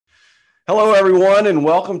Hello, everyone, and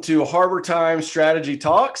welcome to Harbor Time Strategy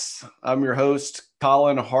Talks. I'm your host,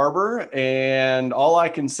 Colin Harbor, and all I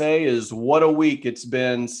can say is what a week it's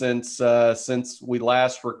been since we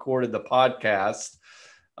last recorded the podcast.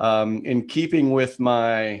 In keeping with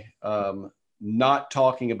my not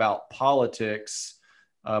talking about politics,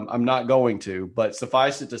 I'm not going to, but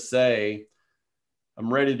suffice it to say,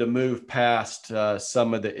 I'm ready to move past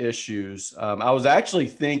some of the issues. I was actually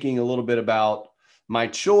thinking a little bit about my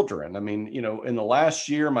children. I mean, in the last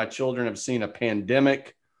year, my children have seen a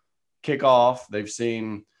pandemic kick off. They've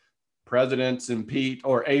seen presidents impeached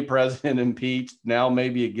or a president impeached. Now,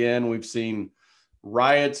 maybe again, we've seen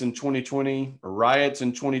riots in 2020 or riots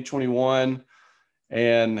in 2021.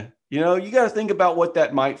 And, you got to think about what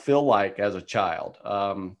that might feel like as a child.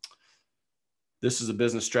 This is a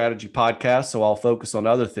business strategy podcast, so I'll focus on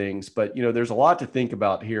other things. But, there's a lot to think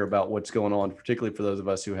about here about what's going on, particularly for those of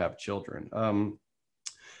us who have children.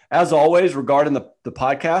 As always, regarding the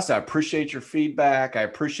podcast, I appreciate your feedback. I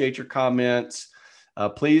appreciate your comments.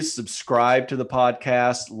 Please subscribe to the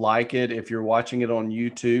podcast, like it. If you're watching it on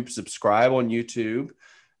YouTube, subscribe on YouTube.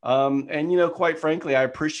 And, quite frankly, I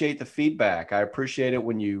appreciate the feedback. I appreciate it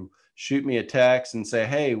when you shoot me a text and say,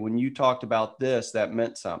 hey, when you talked about this, that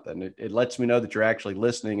meant something. It lets me know that you're actually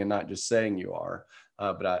listening and not just saying you are.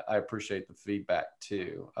 But I appreciate the feedback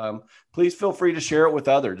too. Please feel free to share it with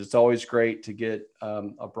others. It's always great to get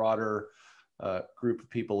a broader group of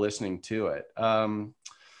people listening to it. So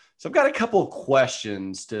I've got a couple of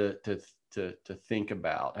questions to think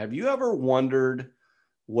about. Have you ever wondered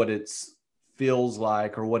what it feels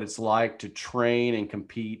like or what it's like to train and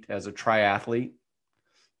compete as a triathlete?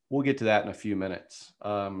 We'll get to that in a few minutes.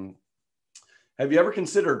 Have you ever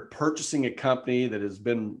considered purchasing a company that has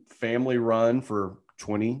been family run for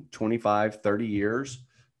 20, 25, 30 years,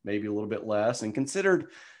 maybe a little bit less, and considered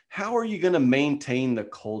how are you going to maintain the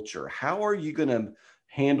culture? How are you going to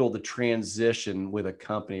handle the transition with a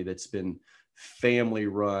company that's been family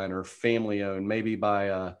run or family owned, maybe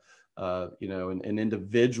by an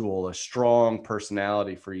individual, a strong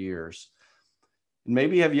personality for years? And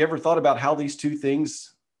maybe have you ever thought about how these two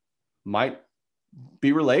things might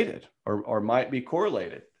be related or might be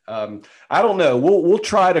correlated? I don't know. We'll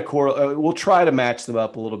try to match them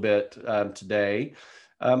up a little bit today.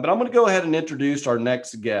 But I'm going to go ahead and introduce our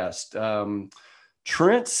next guest.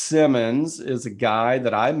 Trent Simmons is a guy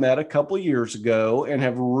that I met a couple of years ago and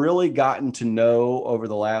have really gotten to know over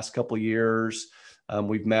the last couple of years.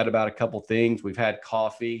 We've met about a couple of things. We've had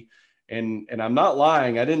coffee, and I'm not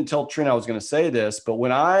lying. I didn't tell Trent I was going to say this, but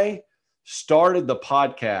when I started the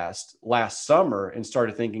podcast last summer and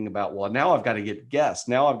started thinking about, well, now I've got to get guests.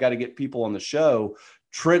 Now I've got to get people on the show.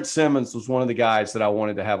 Trent Simmons was one of the guys that I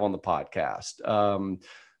wanted to have on the podcast.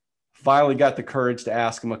 Finally got the courage to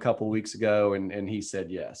ask him a couple of weeks ago, and he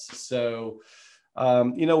said yes. So,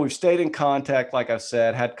 we've stayed in contact, like I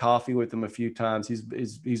said, had coffee with him a few times.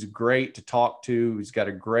 He's great to talk to. He's got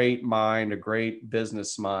a great mind, a great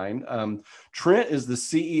business mind. Trent is the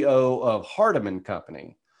CEO of Hardeman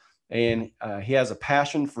Company. And he has a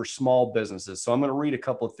passion for small businesses. So I'm going to read a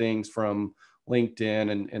couple of things from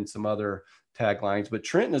LinkedIn and some other taglines. But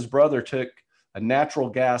Trent and his brother took a natural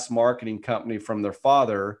gas marketing company from their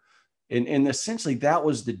father. And essentially, that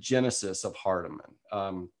was the genesis of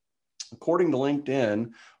Hardeman. According to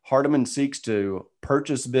LinkedIn, Hardeman seeks to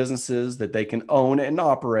purchase businesses that they can own and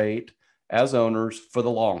operate as owners for the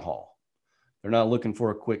long haul. They're not looking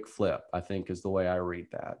for a quick flip, I think is the way I read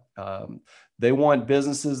that. They want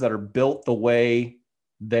businesses that are built the way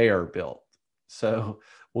they are built. So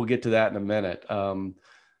we'll get to that in a minute.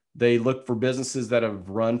 They look for businesses that have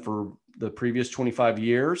run for the previous 25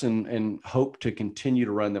 years and hope to continue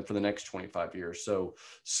to run them for the next 25 years. So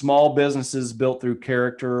small businesses built through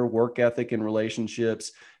character, work ethic, and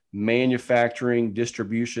relationships, manufacturing,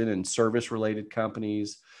 distribution, and service-related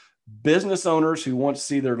companies, business owners who want to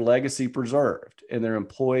see their legacy preserved and their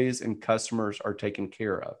employees and customers are taken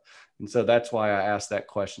care of. And so that's why I asked that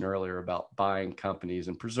question earlier about buying companies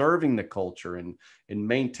and preserving the culture and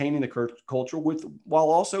maintaining the culture while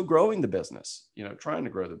also growing the business, trying to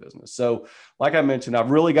grow the business. So like I mentioned, I've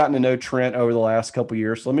really gotten to know Trent over the last couple of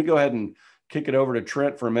years. So let me go ahead and kick it over to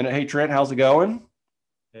Trent for a minute. Hey, Trent, how's it going?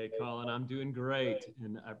 Hey, Colin, I'm doing great.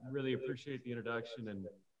 And I really appreciate the introduction. And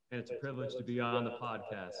it's a privilege to be on the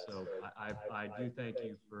podcast. So I do thank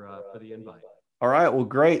you for the invite. All right. Well,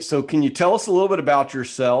 great. So can you tell us a little bit about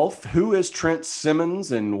yourself? Who is Trent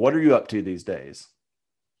Simmons and what are you up to these days?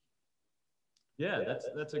 Yeah,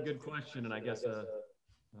 that's a good question. And I guess a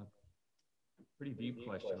pretty deep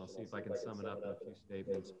question. I'll see if I can sum it up in a few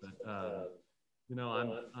statements. But,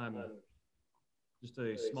 I'm just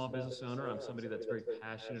a small business owner. I'm somebody that's very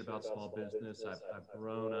passionate about small business. I've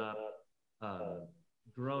um,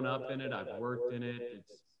 grown up in it. I've worked in it.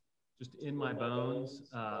 It's just in my bones.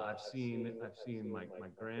 I've seen my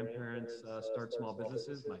grandparents start small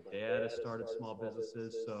businesses. My dad has started small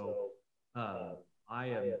businesses. So um, I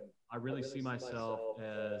am I really see myself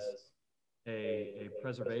as a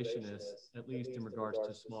preservationist, at least in regards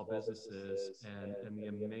to small businesses and the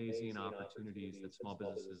amazing opportunities that small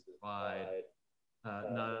businesses provide,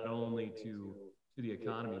 not only to the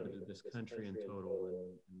economy, but to this country in total.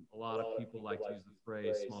 And a lot of people like to use the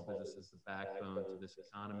phrase small business is the backbone to this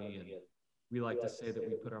economy. And we like to say that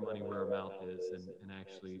we put our money where our mouth is and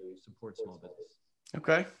actually support small business.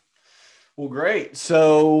 Okay. Well, great.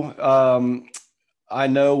 So I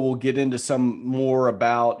know we'll get into some more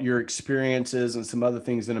about your experiences and some other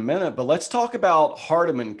things in a minute, but let's talk about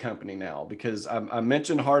Hardeman Company now, because I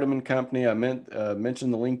mentioned Hardeman Company. I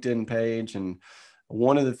mentioned the LinkedIn page, and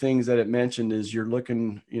one of the things that it mentioned is you're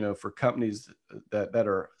looking, for companies that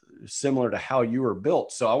are similar to how you were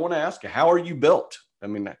built. So I want to ask you, how are you built? I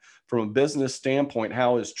mean, from a business standpoint,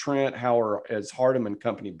 how is Trent, is Hardeman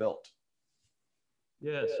Company built?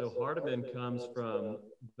 Yeah, so Hardeman comes from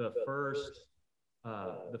the first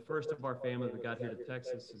the first of our family that got here to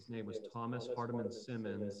Texas. His name was Thomas Hardeman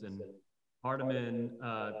Simmons, and Hardeman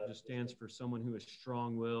just stands for someone who is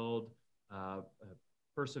strong-willed,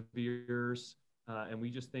 perseveres, and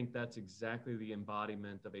we just think that's exactly the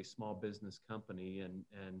embodiment of a small business company, and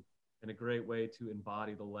a great way to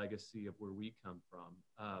embody the legacy of where we come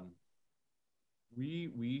from.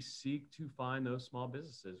 We seek to find those small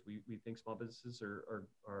businesses. We think small businesses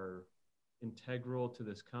are integral to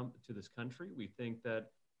this country. We think that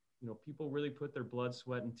people really put their blood,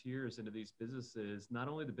 sweat, and tears into these businesses. Not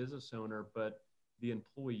only the business owner, but the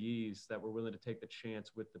employees that were willing to take the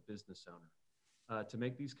chance with the business owner to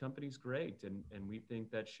make these companies great. And we think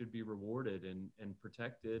that should be rewarded and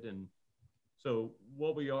protected. And so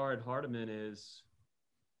what we are at Hardeman is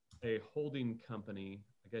a holding company.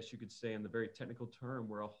 I guess you could say, in the very technical term,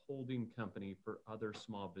 we're a holding company for other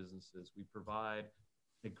small businesses. We provide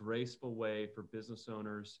a graceful way for business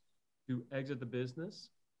owners to exit the business,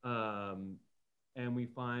 and we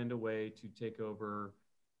find a way to take over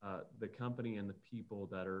the company and the people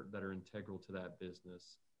that are integral to that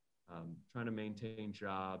business, trying to maintain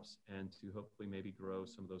jobs and to hopefully maybe grow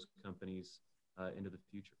some of those companies into the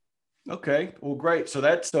future. Okay, well, great. So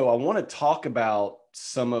I want to talk about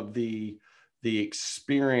some of the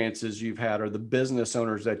experiences you've had, or the business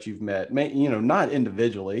owners that you've met. Not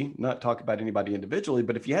individually, not talk about anybody individually,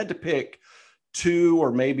 but if you had to pick two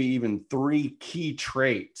or maybe even three key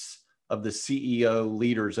traits of the CEO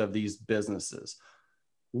leaders of these businesses,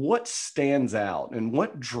 what stands out and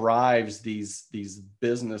what drives these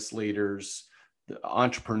business leaders, the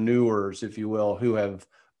entrepreneurs, if you will, who have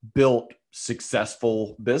built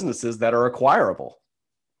successful businesses that are acquirable?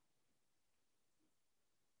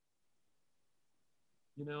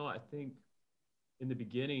 I think in the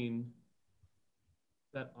beginning,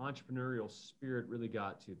 that entrepreneurial spirit really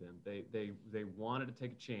got to them. They wanted to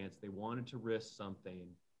take a chance. They wanted to risk something,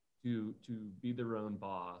 to be their own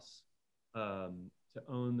boss, to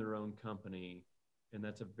own their own company, and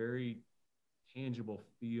that's a very tangible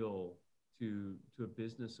feel to a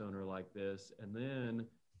business owner like this. And then,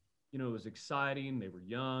 it was exciting. They were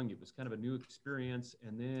young. It was kind of a new experience.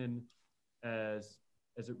 And then, as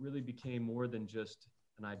it really became more than just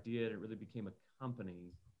an idea, it really became a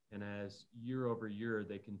company. And as year over year,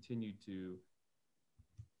 they continued to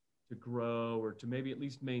grow, or to maybe at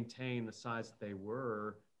least maintain the size that they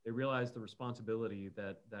were, they realized the responsibility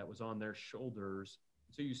that was on their shoulders.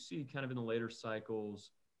 So you see kind of in the later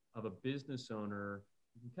cycles of a business owner,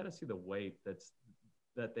 you can kind of see the weight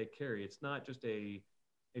that they carry. It's not just a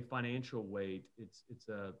financial weight. It's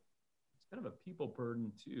kind of a people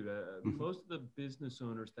burden too. Most of the business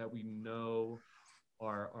owners that we know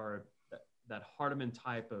are that Hardeman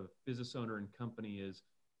type of business owner and company is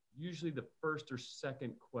usually the first or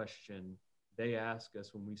second question they ask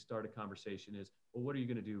us when we start a conversation is, well, what are you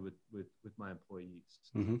going to do with my employees?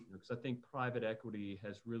 Mm-hmm. Because I think private equity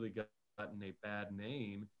has really gotten a bad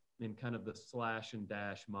name in kind of the slash and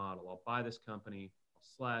dash model. I'll buy this company, I'll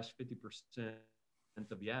slash 50%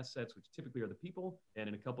 of the assets, which typically are the people, and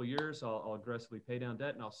in a couple of years, I'll aggressively pay down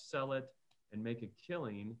debt and I'll sell it and make a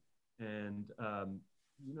killing. And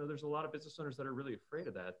there's a lot of business owners that are really afraid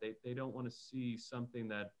of that. They don't want to see something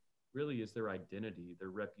that really is their identity,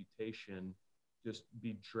 their reputation, just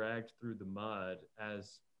be dragged through the mud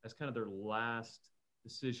as kind of their last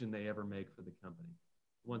decision they ever make for the company.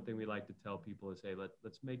 One thing we like to tell people is, hey,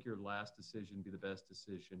 let's make your last decision be the best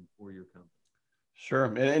decision for your company. Sure.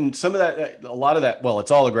 And some of that, a lot of that, well,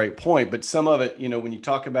 it's all a great point, but some of it, when you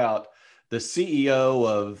talk about the CEO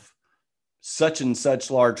of such and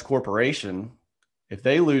such large corporation, if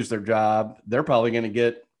they lose their job, they're probably going to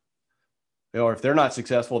get, or if they're not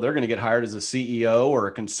successful, they're going to get hired as a CEO or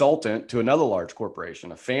a consultant to another large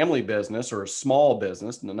corporation, a family business or a small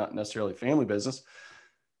business, not necessarily a family business.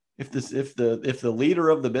 If the leader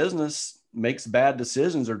of the business makes bad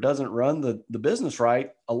decisions or doesn't run the business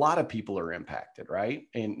right, a lot of people are impacted, right?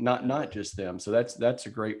 And not just them. So that's a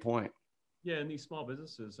great point. Yeah, in these small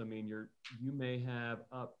businesses, I mean, you may have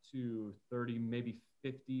up to 30, maybe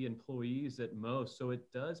 50 employees at most. So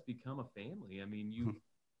it does become a family. I mean,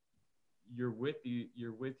 you're with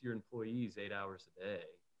your employees 8 hours a day,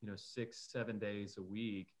 6, 7 days a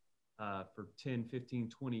week, for 10, 15,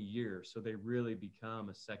 20 years. So they really become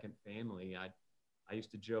a second family. I used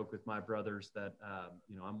to joke with my brothers that,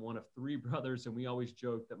 I'm one of three brothers, and we always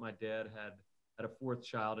joked that my dad had a fourth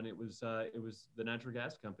child, and it was the natural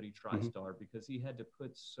gas company TriStar, because he had to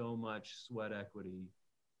put so much sweat equity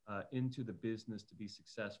into the business to be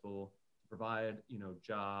successful, to provide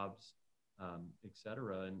jobs, et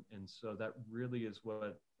cetera, and so that really is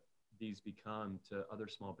what these become to other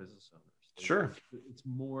small business owners. Sure, it's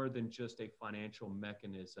more than just a financial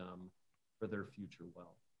mechanism for their future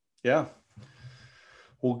wealth. Yeah.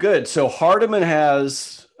 Well, good. So Hardeman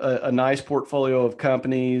has a nice portfolio of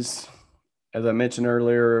companies. As I mentioned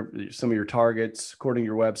earlier, some of your targets, according to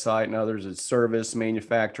your website, and others, is service,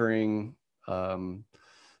 manufacturing,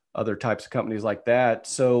 other types of companies like that.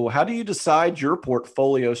 So how do you decide your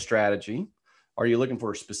portfolio strategy? Are you looking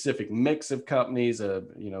for a specific mix of companies? If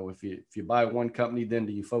you buy one company, then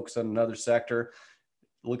do you focus on another sector?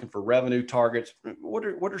 Looking for revenue targets? What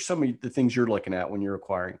are some of the things you're looking at when you're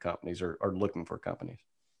acquiring companies or looking for companies?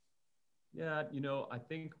 Yeah, I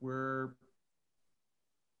think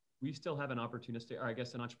we still have an opportunistic, or I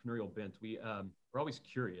guess an entrepreneurial bent. We're always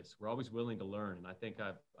curious. We're always willing to learn. And I think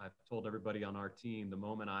I've told everybody on our team, the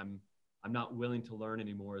moment I'm not willing to learn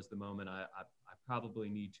anymore is the moment I probably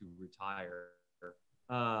need to retire.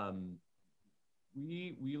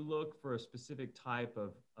 We look for a specific type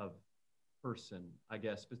of person, I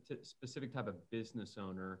guess, specific type of business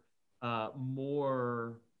owner,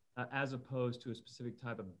 more as opposed to a specific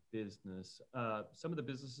type of business. Some of the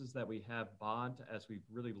businesses that we have bought as we've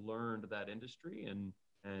really learned that industry and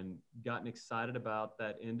gotten excited about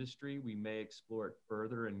that industry, we may explore it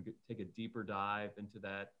further and take a deeper dive into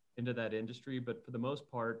that industry. But for the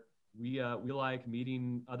most part, we like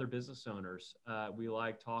meeting other business owners. We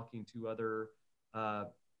like talking to other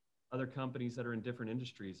companies that are in different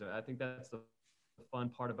industries. I think that's the fun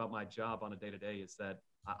part about my job on a day-to-day, is that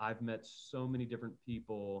I've met so many different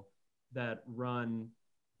people that run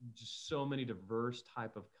just so many diverse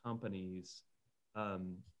type of companies.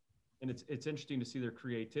 And it's interesting to see their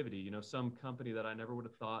creativity. Some company that I never would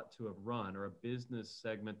have thought to have run, or a business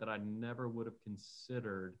segment that I never would have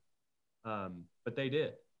considered, but they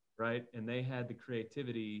did, right? And they had the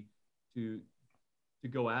creativity to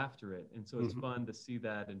go after it. And so it's fun to see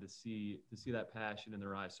that, and to see that passion in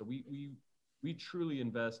their eyes. So we truly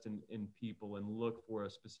invest in people and look for a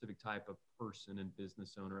specific type of person and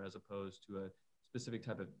business owner, as opposed to a specific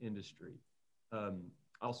type of industry.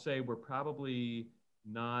 I'll say we're probably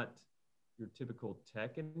not your typical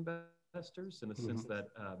tech investors, in the sense that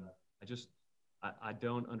I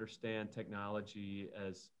don't understand technology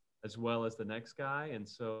as well as the next guy. And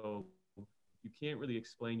so you can't really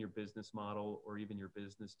explain your business model or even your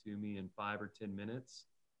business to me in 5 or 10 minutes.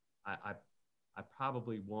 I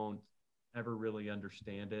probably won't ever really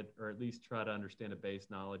understand it, or at least try to understand a base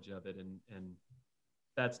knowledge of it. And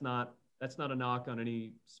that's not a knock on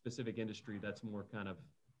any specific industry. That's more kind of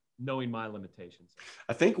knowing my limitations.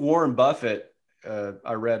 I think Warren Buffett,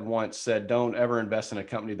 I read once, said, don't ever invest in a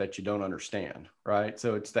company that you don't understand. Right.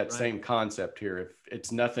 So it's that same concept here. If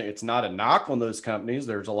it's not a knock on those companies.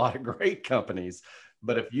 There's a lot of great companies,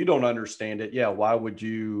 but if you don't understand it, why would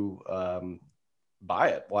you buy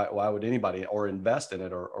it? Why would anybody, or invest in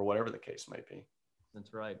it, or whatever the case may be?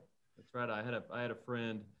 That's right. I had a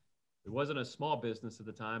friend. It wasn't a small business at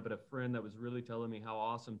the time, but a friend that was really telling me how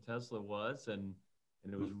awesome Tesla was, and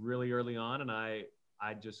it was really early on, and I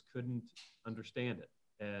just couldn't understand it.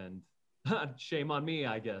 And shame on me,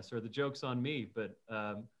 I guess, or the joke's on me. But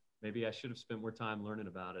maybe I should have spent more time learning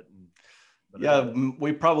about it.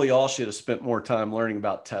 We probably all should have spent more time learning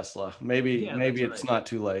about Tesla. Maybe it's not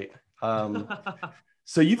too late.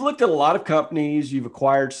 So you've looked at a lot of companies, you've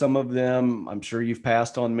acquired some of them. I'm sure you've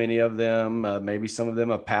passed on many of them. Maybe some of them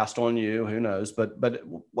have passed on you, who knows, but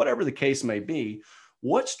whatever the case may be,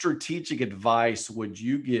 what strategic advice would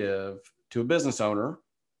you give to a business owner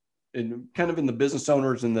in kind of in the business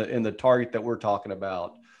owners in the target that we're talking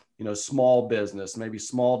about, small business, maybe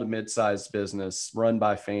small to mid-sized business run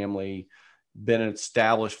by family, been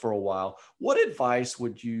established for a while. What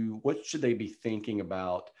should they be thinking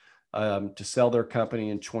about to sell their company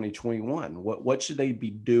in 2021? What should they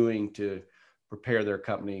be doing to prepare their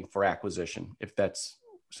company for acquisition if that's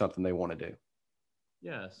something they want to do?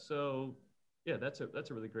 Yeah. So yeah, that's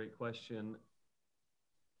a really great question.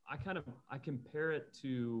 I compare it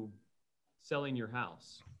to selling your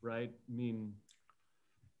house, right? I mean,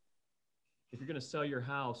 if you're going to sell your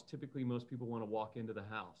house, typically most people want to walk into the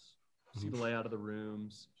house, see the layout of the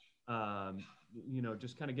rooms,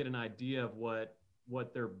 just kind of get an idea of what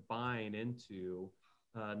they're buying into,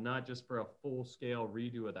 not just for a full scale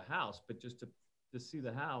redo of the house, but just to see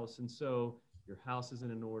the house. And so your house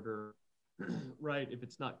isn't in order, right? If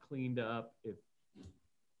it's not cleaned up, if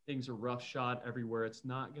things are rough shot everywhere, it's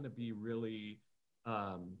not going to be really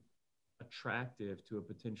attractive to a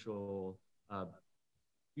potential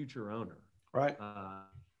future owner. Right.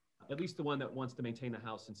 At least the one that wants to maintain the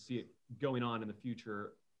house and see it going on in the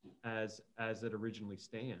future as it originally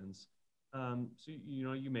stands. So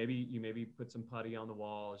you maybe put some putty on the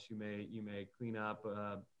walls. You may clean up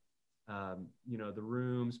the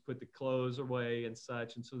rooms, put the clothes away and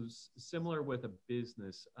such. And so similar with a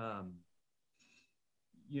business,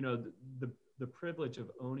 the privilege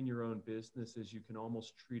of owning your own business is you can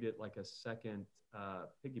almost treat it like a second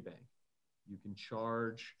piggy bank. You can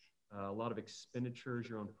charge a lot of expenditures,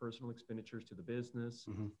 your own personal expenditures to the business.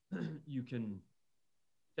 Mm-hmm. You can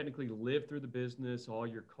technically live through the business. All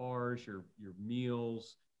your cars, your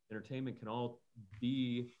meals, entertainment can all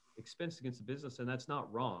be expensed against the business, and that's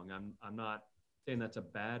not wrong. I'm not saying that's a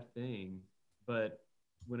bad thing, but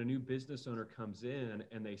when a new business owner comes in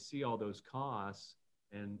and they see all those costs,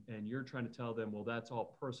 and you're trying to tell them, well, that's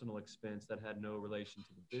all personal expense that had no relation to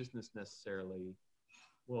the business necessarily.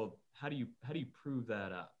 Well, how do you prove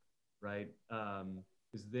that up, right?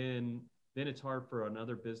 Because then it's hard for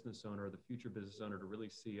another business owner or the future business owner to really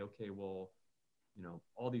see, okay, well,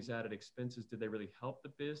 all these added expenses, did they really help the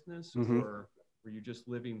business, mm-hmm. or were you just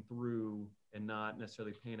living through and not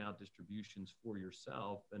necessarily paying out distributions for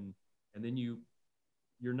yourself? And then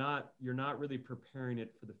you're not really preparing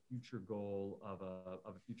it for the future goal of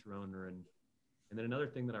a future owner. And then another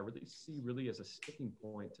thing that I really see really as a sticking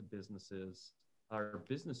point to businesses, our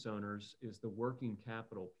business owners, is the working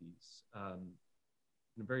capital piece.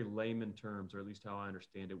 In very layman terms, or at least how I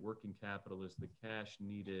understand it, working capital is the cash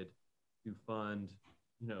needed to fund,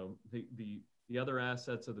 the other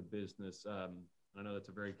assets of the business. I know that's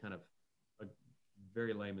a very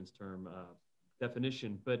very layman's term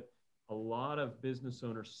definition, but a lot of business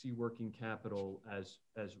owners see working capital as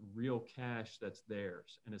real cash that's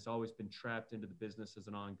theirs, and it's always been trapped into the business as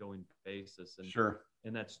an ongoing basis. And sure,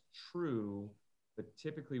 and that's true, but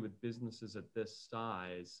typically with businesses at this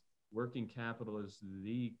size, working capital is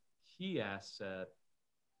the key asset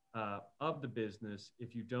of the business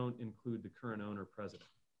if you don't include the current owner president.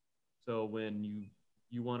 So when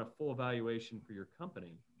you want a full valuation for your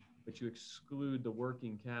company, but you exclude the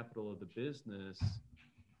working capital of the business,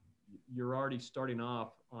 you're already starting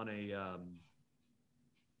off on a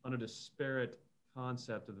disparate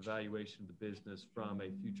concept of the valuation of the business from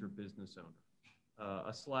a future business owner.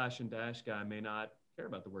 A slash and dash guy may not care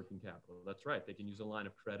about the working capital. That's right. They can use a line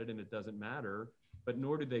of credit and it doesn't matter, but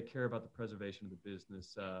nor do they care about the preservation of the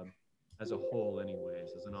business as a whole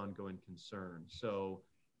anyways, as an ongoing concern. So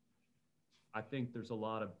I think there's a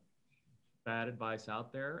lot of bad advice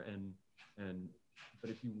out there, but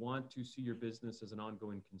if you want to see your business as an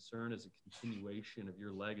ongoing concern, as a continuation of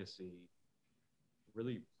your legacy, I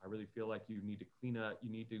really feel like you need to clean up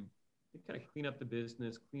the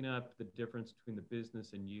business, clean up the difference between the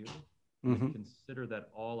business and you, mm-hmm. and consider that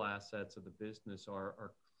all assets of the business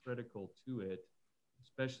are critical to it,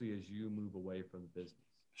 especially as you move away from the business.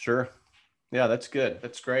 Sure. Yeah, that's good.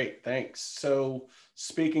 That's great. Thanks. So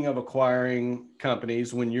speaking of acquiring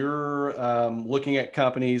companies, when you're looking at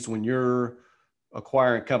companies, when you're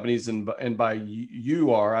acquiring companies, and by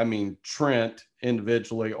you are, I mean Trent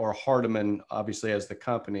individually or Hardeman, obviously as the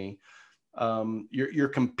company, you're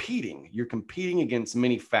competing against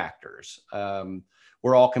many factors.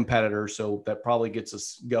 We're all competitors, so that probably gets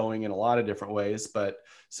us going in a lot of different ways. But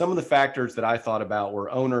some of the factors that I thought about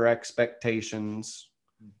were owner expectations,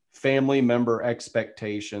 family member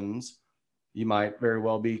expectations. You might very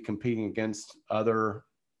well be competing against other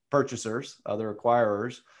purchasers, other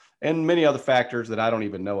acquirers, and many other factors that I don't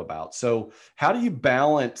even know about. So how do you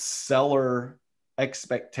balance seller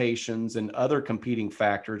expectations and other competing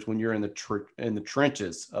factors when you're in the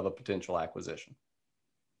trenches of a potential acquisition?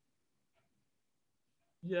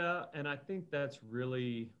 Yeah, and I think that's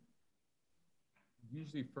really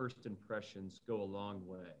usually first impressions go a long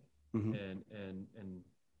way, Mm-hmm. and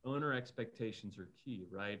owner expectations are key,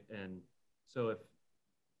 right? And so if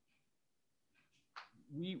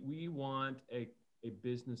we want a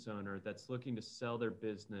business owner that's looking to sell their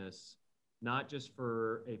business, not just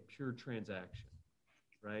for a pure transaction,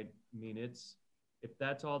 right? I mean, it's if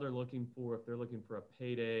that's all they're looking for, if they're looking for a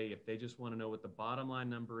payday, if they just want to know what the bottom line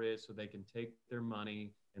number is so they can take their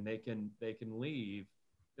money and they can leave,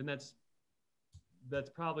 then that's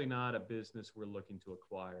probably not a business we're looking to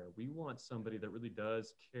acquire. We want somebody that really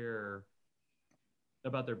does care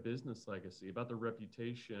about their business legacy, about their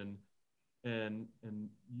reputation, and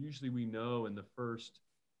usually we know in the first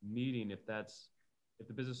meeting if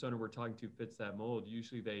the business owner we're talking to fits that mold.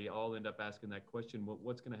 Usually they all end up asking that question: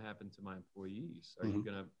 what's going to happen to my employees? Mm-hmm.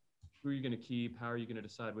 Who are you going to keep? How are you going to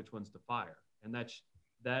decide which ones to fire? And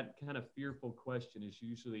that kind of fearful question is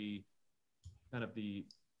usually kind of the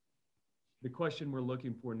question we're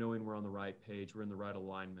looking for, knowing we're on the right page, we're in the right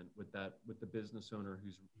alignment with the business owner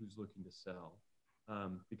who's looking to sell,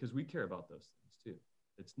 because we care about those things too.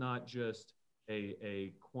 It's not just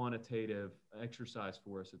a quantitative exercise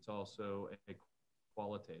for us; it's also a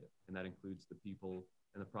qualitative, and that includes the people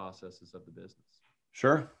and the processes of the business.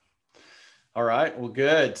 Sure. All right. Well,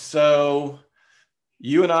 good. So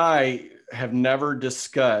you and I have never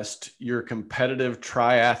discussed your competitive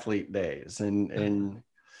triathlete days, and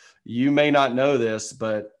you may not know this,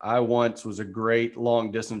 but I once was a great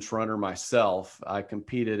long distance runner myself. I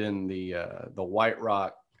competed in the White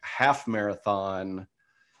Rock half marathon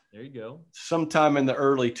There you go. sometime in the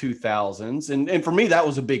early 2000s. And for me, that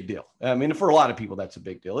was a big deal. I mean, for a lot of people, that's a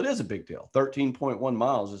big deal. It is a big deal. 13.1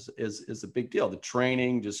 miles is a big deal. The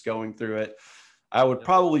training, just going through it. I would Yep.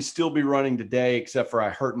 probably still be running today, except for I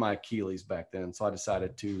hurt my Achilles back then. So I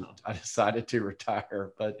decided Oh, to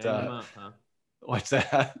retire. But hang them up, huh? what's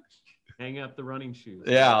that? Hang up the running shoes.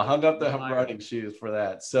 Yeah, hung up the Retire. running shoes for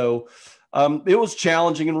that. So it was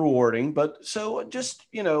challenging and rewarding, but so just,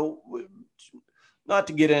 not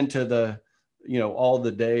to get into all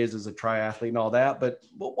the days as a triathlete and all that, but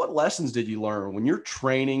what lessons did you learn when you're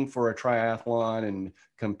training for a triathlon and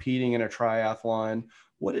competing in a triathlon?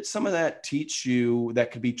 What did some of that teach you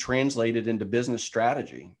that could be translated into business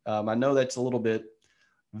strategy? I know that's a little bit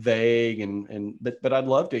vague but I'd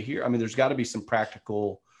love to hear. I mean, there's got to be some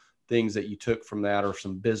practical things that you took from that, or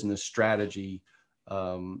some business strategy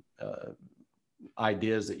um, uh,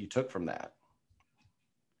 ideas that you took from that.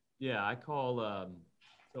 Yeah, I call.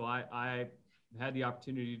 So I had the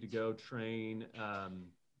opportunity to go train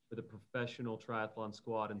with a professional triathlon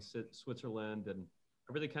squad in Switzerland, and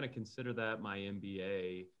I really kind of consider that my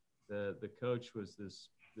MBA. The coach was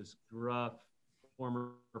this gruff former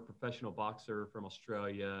professional boxer from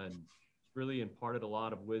Australia, and really imparted a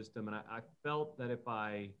lot of wisdom. And I felt that if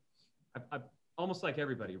I almost like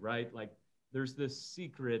everybody, right? Like there's this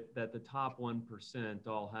secret that the top 1%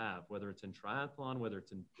 all have, whether it's in triathlon, whether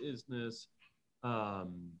it's in business,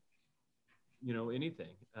 um,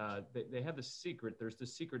 anything. They have the secret. There's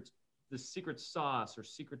the secret sauce or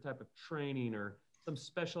secret type of training or some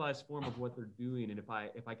specialized form of what they're doing. And if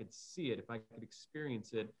I could see it, if I could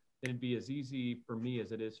experience it, then it'd be as easy for me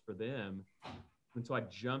as it is for them. And so I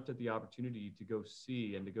jumped at the opportunity to go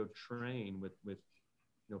see and to go train with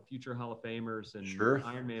future Hall of Famers and Sure.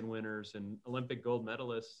 Ironman winners and Olympic gold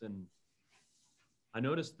medalists. And I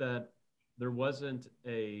noticed that there wasn't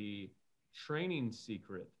a training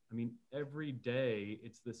secret. I mean, every day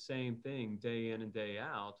it's the same thing, day in and day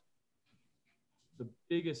out. The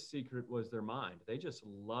biggest secret was their mind. They just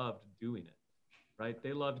loved doing it, right?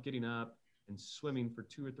 They loved getting up and swimming for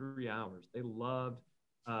 2 or 3 hours. They loved,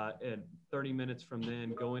 and 30 minutes from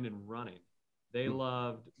then, going and running. They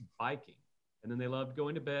loved biking. And then they loved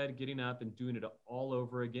going to bed, getting up, and doing it all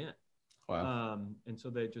over again. Wow. And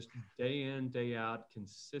so they just day in, day out,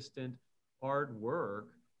 consistent, hard work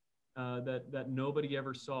that nobody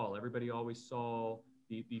ever saw. Everybody always saw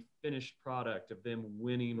the finished product of them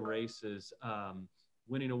winning races,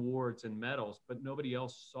 winning awards and medals, but nobody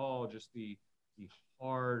else saw just the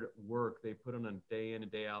hard work they put on a day in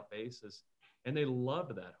and day out basis. And they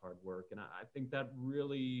loved that hard work. And I think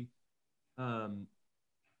um,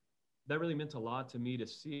 that really meant a lot to me to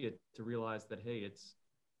see it, to realize that, hey, it's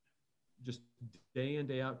just day in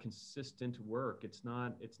day out consistent work. It's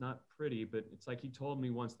not pretty, but it's like he told me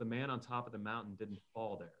once: the man on top of the mountain didn't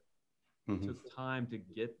fall there. It Mm-hmm. took time to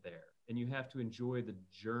get there, and you have to enjoy the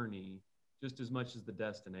journey just as much as the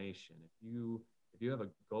destination. If you have a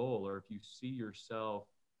goal, or if you see yourself,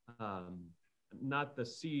 um, not the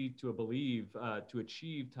see to a believe to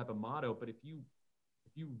achieve type of motto, but if you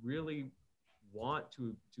really want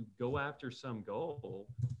to go after some goal,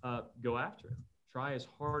 go after it. Try as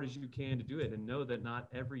hard as you can to do it, and know that not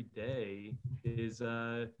every day is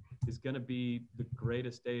going to be the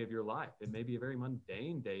greatest day of your life. It may be a very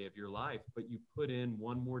mundane day of your life, but you put in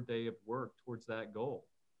one more day of work towards that goal.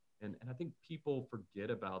 And I think people forget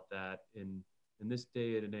about that in this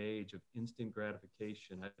day and age of instant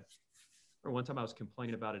gratification. I remember one time I was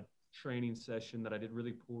complaining about a training session that I did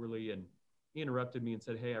really poorly, and he interrupted me and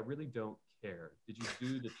said, "Hey, I really don't care. Did you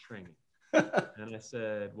do the training?" And I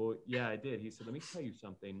said, "Well, yeah, I did." He said, "Let me tell you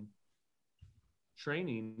something.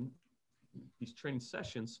 Training, these training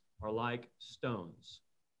sessions are like stones.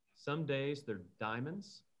 Some days they're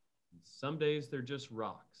diamonds, some days they're just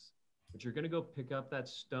rocks. But you're going to go pick up that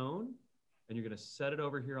stone and you're going to set it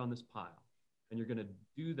over here on this pile. And you're going to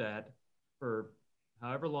do that for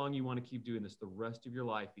however long you want to keep doing this, the rest of your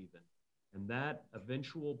life even. And that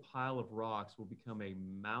eventual pile of rocks will become a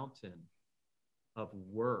mountain of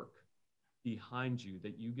work behind you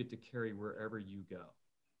that you get to carry wherever you go.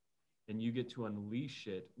 And you get to unleash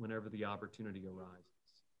it whenever the opportunity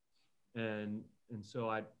arises." And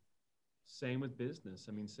so same with business.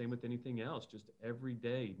 I mean, same with anything else. Just every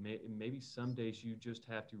day, maybe some days you just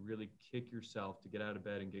have to really kick yourself to get out of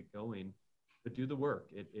bed and get going, but do the work.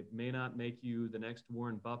 It may not make you the next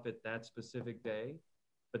Warren Buffett that specific day,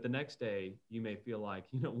 but the next day you may feel like,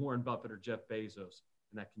 Warren Buffett or Jeff Bezos.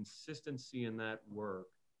 And that consistency in that work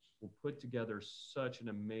will put together such an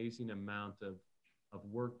amazing amount of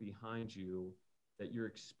work behind you that your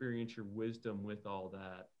experience, your wisdom with all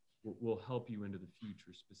that will help you into the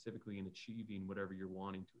future, specifically in achieving whatever you're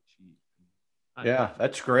wanting to achieve. Yeah,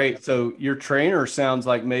 that's great. So your trainer sounds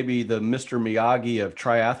like maybe the Mr. Miyagi of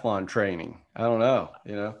triathlon training. I don't know.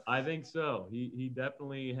 I think so. He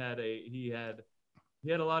definitely had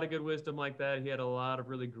a lot of good wisdom like that. He had a lot of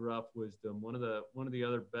really gruff wisdom. One of the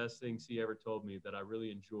other best things he ever told me that I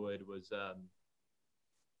really enjoyed was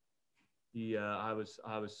I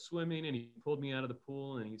was swimming and he pulled me out of the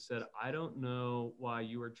pool and he said, "I don't know why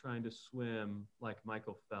you are trying to swim like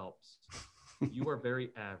Michael Phelps. You are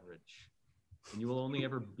very average and you will only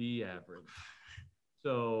ever be average."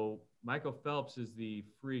 So Michael Phelps is the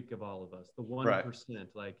freak of all of us, the 1%.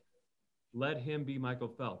 Right. Like, let him be Michael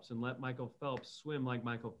Phelps and let Michael Phelps swim like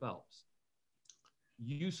Michael Phelps.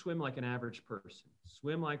 You swim like an average person.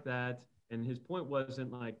 Swim like that. And his point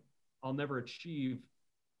wasn't like, I'll never achieve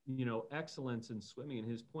excellence in swimming. And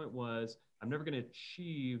his point was, I'm never going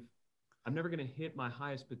to hit my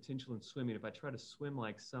highest potential in swimming if I try to swim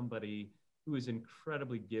like somebody who is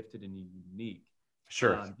incredibly gifted and unique.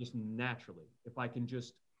 Sure. Just naturally. If I can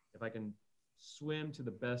swim to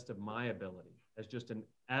the best of my ability as just an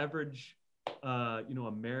average,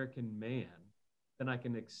 American man, then I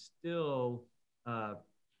can still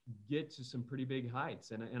get to some pretty big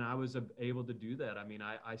heights. And I was able to do that. I mean,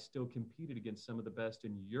 I still competed against some of the best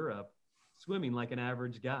in Europe, swimming like an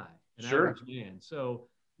average guy, average man. So,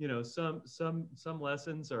 some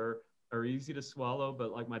lessons are easy to swallow,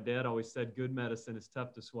 but like my dad always said, good medicine is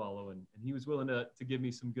tough to swallow. And he was willing to give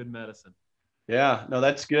me some good medicine. Yeah, no,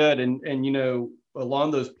 that's good. And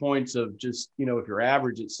along those points of just, if you're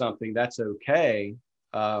average at something, that's okay.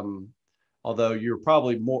 Although you're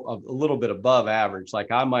probably a little bit above average, like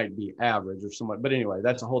I might be average or somewhat, but anyway,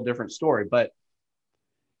 that's a whole different story. But,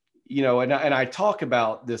 and I talk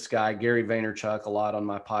about this guy, Gary Vaynerchuk, a lot on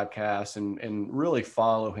my podcast and really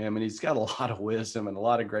follow him. And he's got a lot of wisdom and a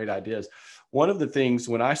lot of great ideas. One of the things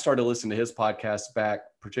when I started listening to his podcast back,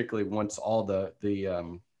 particularly once all the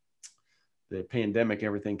pandemic,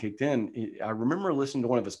 everything kicked in, I remember listening to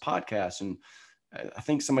one of his podcasts, and I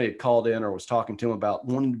think somebody had called in or was talking to him about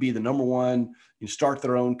wanting to be the number one, start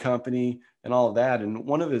their own company and all of that. And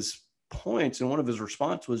one of his points and one of his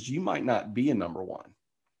response was, you might not be a number one.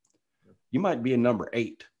 You might be a number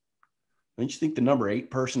 8. Don't you think the number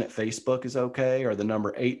 8 person at Facebook is okay? Or the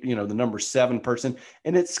number 8, the number 7 person.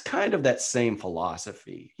 And it's kind of that same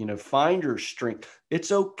philosophy, find your strength.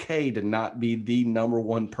 It's okay to not be the number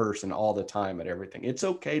 1 person all the time at everything. It's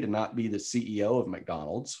okay to not be the CEO of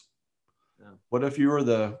McDonald's. Yeah. What if you were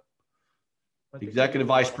the executive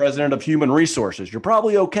vice president of human resources? You're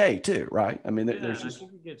probably okay too, right? I mean, there's just. I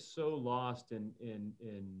think we get so lost in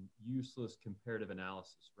useless comparative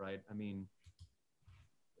analysis, right? I mean,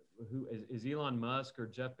 who is Elon Musk or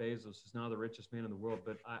Jeff Bezos is now the richest man in the world,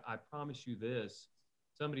 but I promise you this,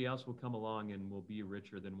 somebody else will come along and will be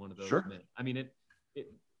richer than one of those men. I mean,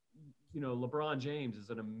 LeBron James is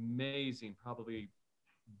an amazing, probably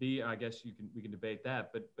I guess we can debate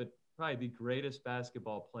that, but probably the greatest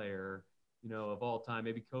basketball player, of all time,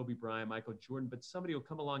 maybe Kobe Bryant, Michael Jordan, but somebody will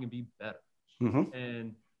come along and be better. Mm-hmm.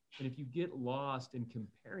 And And if you get lost in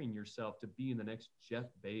comparing yourself to being the next Jeff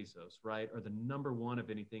Bezos, right, or the number one of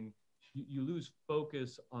anything, you lose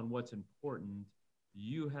focus on what's important.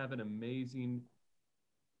 You have an amazing,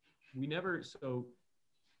 we never, so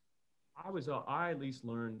I at least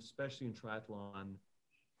learned, especially in triathlon,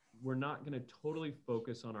 we're not going to totally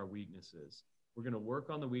focus on our weaknesses. We're going to work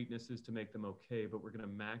on the weaknesses to make them okay, but we're going to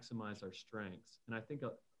maximize our strengths. And I think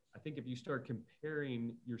if you start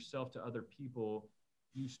comparing yourself to other people,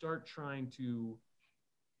 you start trying to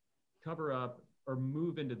cover up or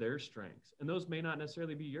move into their strengths, and those may not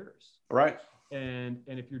necessarily be yours. Right. And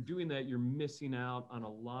if you're doing that, you're missing out on a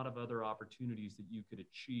lot of other opportunities that you could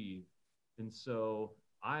achieve. And so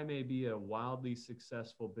I may be a wildly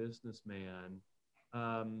successful businessman.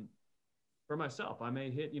 For myself, I may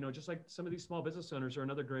hit, just like some of these small business owners are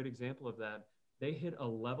another great example of that. They hit a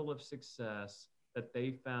level of success that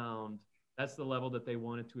they found that's the level that they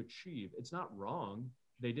wanted to achieve. It's not wrong.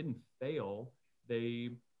 They didn't fail.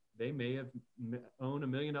 They may have owned $1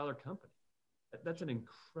 million company. That's an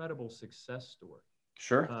incredible success story.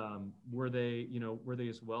 Sure. Were they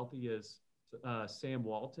as wealthy as Sam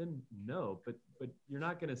Walton? No, but you're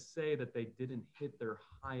not going to say that they didn't hit their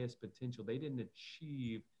highest potential. They didn't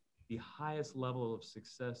achieve the highest level of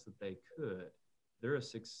success that they could. They're a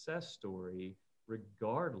success story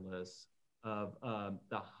regardless of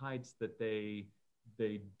the heights that they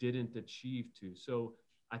didn't achieve to. So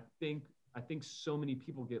I think so many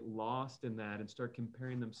people get lost in that and start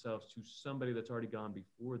comparing themselves to somebody that's already gone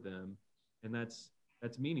before them, and that's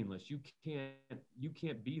meaningless. You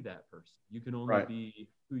can't be that person. You can only be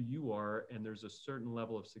who you are, and there's a certain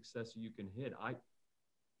level of success you can hit.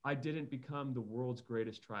 I didn't become the world's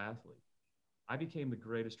greatest triathlete. I became the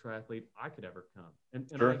greatest triathlete I could ever come, and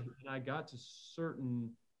I got to certain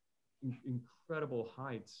incredible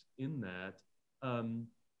heights in that.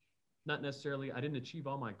 Not necessarily, I didn't achieve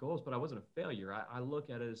all my goals, but I wasn't a failure. I look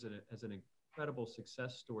at it as an incredible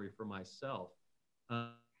success story for myself.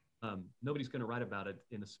 Nobody's going to write about it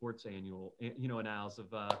in the sports annual, annals of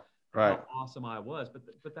how awesome I was,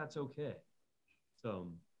 but that's okay. So.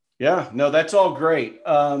 Yeah, no, that's all great.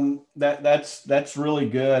 That's really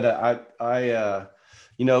good.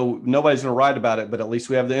 Nobody's going to write about it, but at least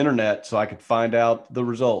we have the internet, so I could find out the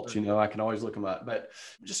results. I can always look them up. But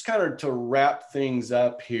just kind of to wrap things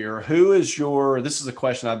up here, this is a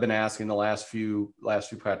question I've been asking the last few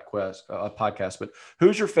podcasts, but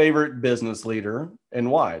who's your favorite business leader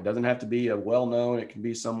and why? It doesn't have to be a well-known. It can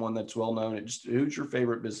be someone that's well-known. Who's your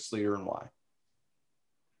favorite business leader and why?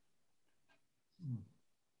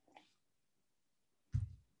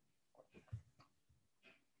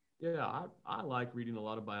 Yeah, I like reading a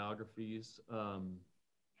lot of biographies,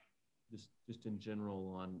 just in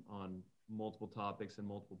general on multiple topics and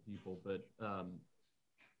multiple people. But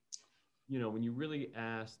when you really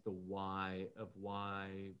ask the why of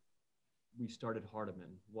why we started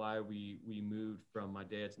Hardeman, why we moved from my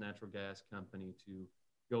dad's natural gas company to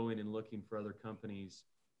going and looking for other companies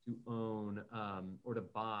to own or to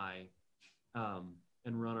buy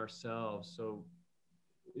and run ourselves, so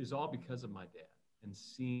is all because of my dad. And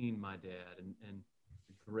seeing my dad and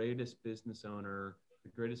the greatest business owner,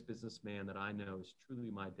 the greatest businessman that I know is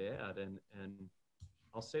truly my dad. And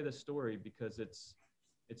I'll say this story because it's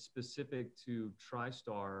specific to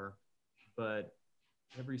TriStar, but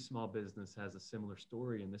every small business has a similar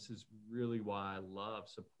story. And this is really why I love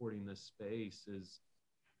supporting this space. Is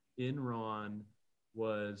Enron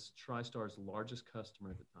was TriStar's largest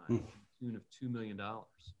customer at the time, to the tune of $2 million,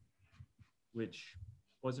 which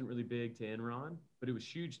wasn't really big to Enron, but it was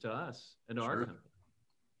huge to us and to our company.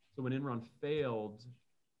 So when Enron failed,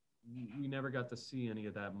 we never got to see any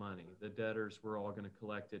of that money. The debtors were all going to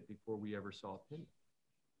collect it before we ever saw a penny.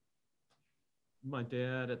 My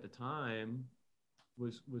dad at the time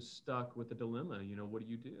was stuck with a dilemma. What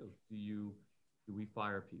do? Do we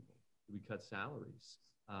fire people? Do we cut salaries?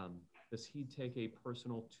 Does he take a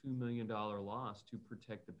personal $2 million loss to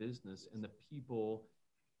protect the business and the people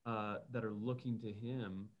that are looking to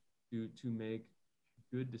him to make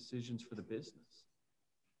good decisions for the business?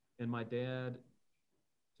 And my dad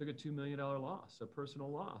took a $2 million loss, a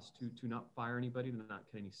personal loss, to not fire anybody, to not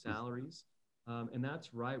cut any salaries. And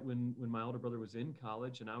that's right when my older brother was in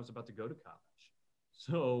college and I was about to go to college.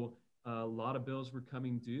 So a lot of bills were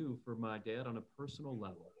coming due for my dad on a personal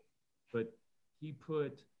level, but he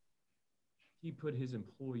put his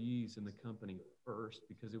employees in the company first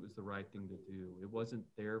because it was the right thing to do. It wasn't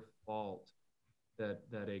their fault that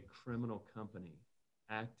a criminal company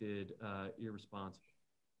acted irresponsibly.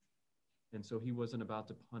 And so he wasn't about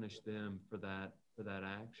to punish them for that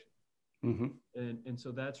action. Mm-hmm. And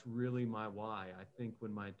so that's really my why. I think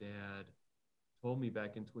when my dad told me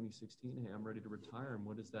back in 2016, hey, I'm ready to retire. And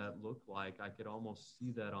what does that look like? I could almost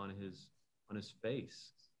see that on his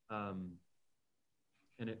face. And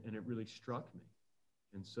it really struck me.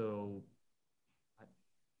 And so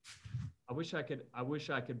I wish I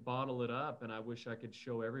could bottle it up, and I wish I could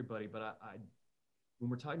show everybody, but I when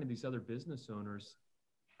we're talking to these other business owners,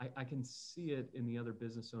 I can see it in the other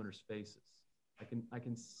business owners' faces. I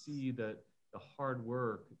can see the hard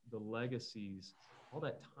work, the legacies, all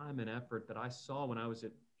that time and effort that I saw when I was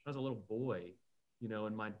a little boy,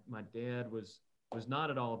 and my dad was not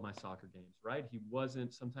at all of my soccer games, right? He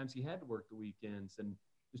wasn't. Sometimes he had to work the weekends and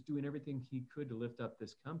just doing everything he could to lift up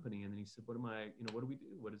this company. And then he said, what do we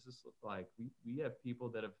do? What does this look like? We have people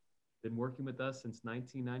that have been working with us since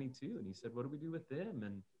 1992. And he said, what do we do with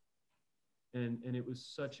them? And it was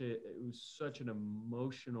such an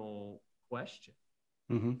emotional question.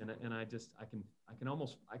 Mm-hmm. And I can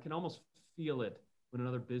almost feel it when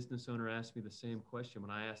another business owner asks me the same question. When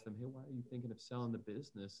I ask them, hey, why are you thinking of selling the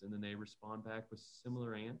business? And then they respond back with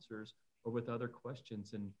similar answers or with other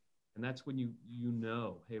questions. And that's when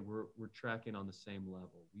hey, we're tracking on the same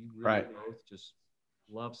level. We really both just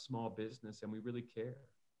love small business and we really care.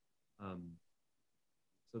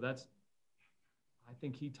 So I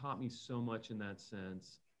think he taught me so much in that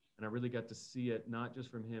sense. And I really got to see it, not just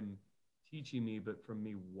from him teaching me, but from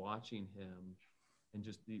me watching him, and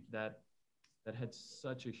just that had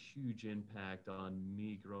such a huge impact on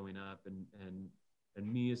me growing up and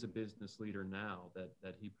me as a business leader now,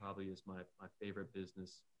 that he probably is my favorite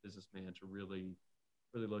businessman to really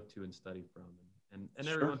look to and study from. And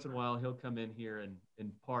Sure. Every once in a while he'll come in here and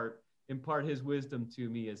impart his wisdom to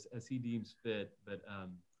me as he deems fit. But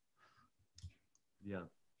yeah.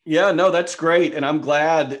 Yeah, no, that's great. And I'm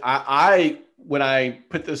glad when I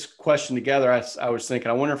put this question together, I was thinking,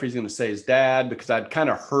 I wonder if he's going to say his dad, because I'd kind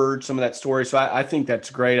of heard some of that story. So I think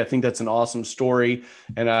that's great. I think that's an awesome story.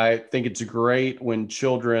 And I think it's great when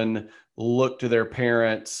children look to their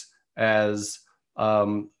parents as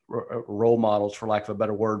role models, for lack of a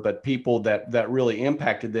better word, but people that really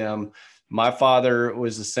impacted them. My father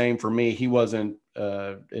was the same for me. He wasn't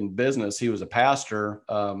in business. He was a pastor.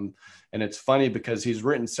 And it's funny because he's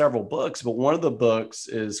written several books, but one of the books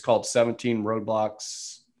is called 17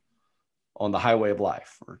 Roadblocks on the Highway of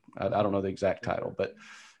Life. Or I don't know the exact title, but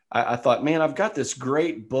I thought, man, I've got this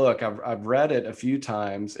great book. I've read it a few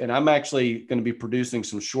times, and I'm actually going to be producing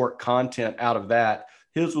some short content out of that.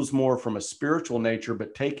 His was more from a spiritual nature,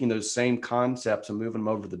 but taking those same concepts and moving them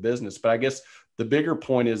over to the business. But I guess the bigger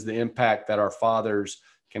point is the impact that our fathers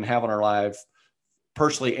can have on our lives,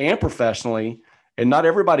 personally and professionally. And not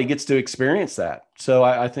everybody gets to experience that. So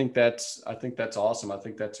I think that's awesome. I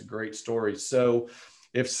think that's a great story. So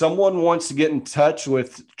if someone wants to get in touch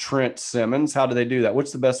with Trent Simmons, how do they do that?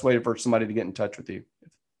 What's the best way for somebody to get in touch with you?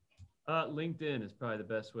 LinkedIn is probably the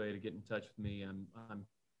best way to get in touch with me. I'm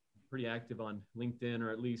pretty active on LinkedIn,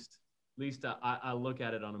 or at least I look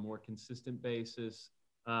at it on a more consistent basis.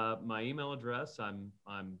 My email address, I'm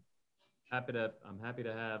happy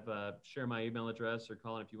to have share my email address, or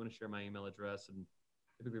Colin, if you want to share my email address, and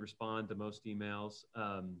typically respond to most emails.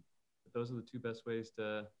 But those are the two best ways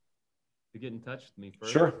to get in touch with me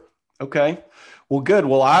first. Sure. Okay. Well, good.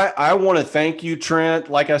 Well, I want to thank you, Trent.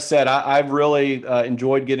 Like I said, I've really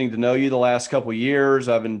enjoyed getting to know you the last couple of years.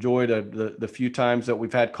 I've enjoyed the few times that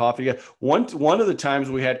we've had coffee. One of the times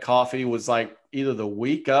we had coffee was like either the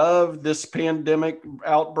week of this pandemic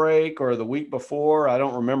outbreak or the week before. I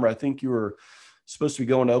don't remember. I think you were supposed to be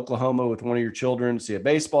going to Oklahoma with one of your children to see a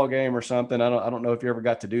baseball game or something. I don't know if you ever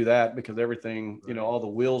got to do that, because everything, Right. all the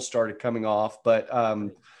wheels started coming off. But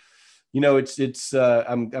I'm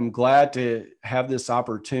glad to have this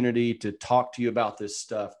opportunity to talk to you about this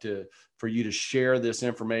stuff, for you to share this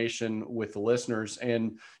information with the listeners.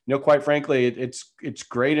 And, quite frankly, it's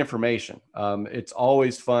great information. It's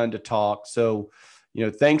always fun to talk. So,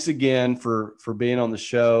 thanks again for being on the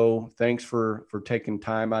show. Thanks for taking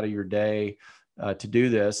time out of your day to do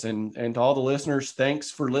this. And to all the listeners,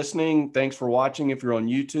 thanks for listening. Thanks for watching. If you're on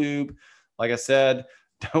YouTube, like I said,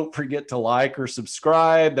 don't forget to like or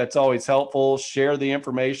subscribe. That's always helpful. Share the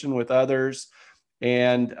information with others,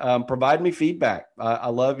 and provide me feedback. I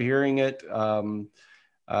love hearing it.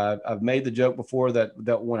 I've made the joke before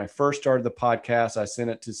that when I first started the podcast, I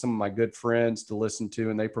sent it to some of my good friends to listen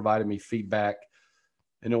to, and they provided me feedback.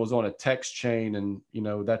 And it was on a text chain. And,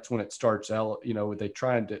 that's when it starts out, they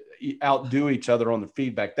trying to outdo each other on the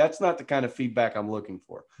feedback. That's not the kind of feedback I'm looking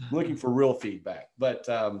for. I'm looking for real feedback. But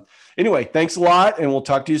anyway, thanks a lot, and we'll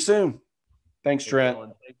talk to you soon. Thanks, Trent.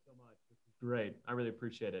 Colin, thanks so much. This is great. I really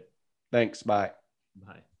appreciate it. Thanks. Bye.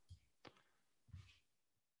 Bye.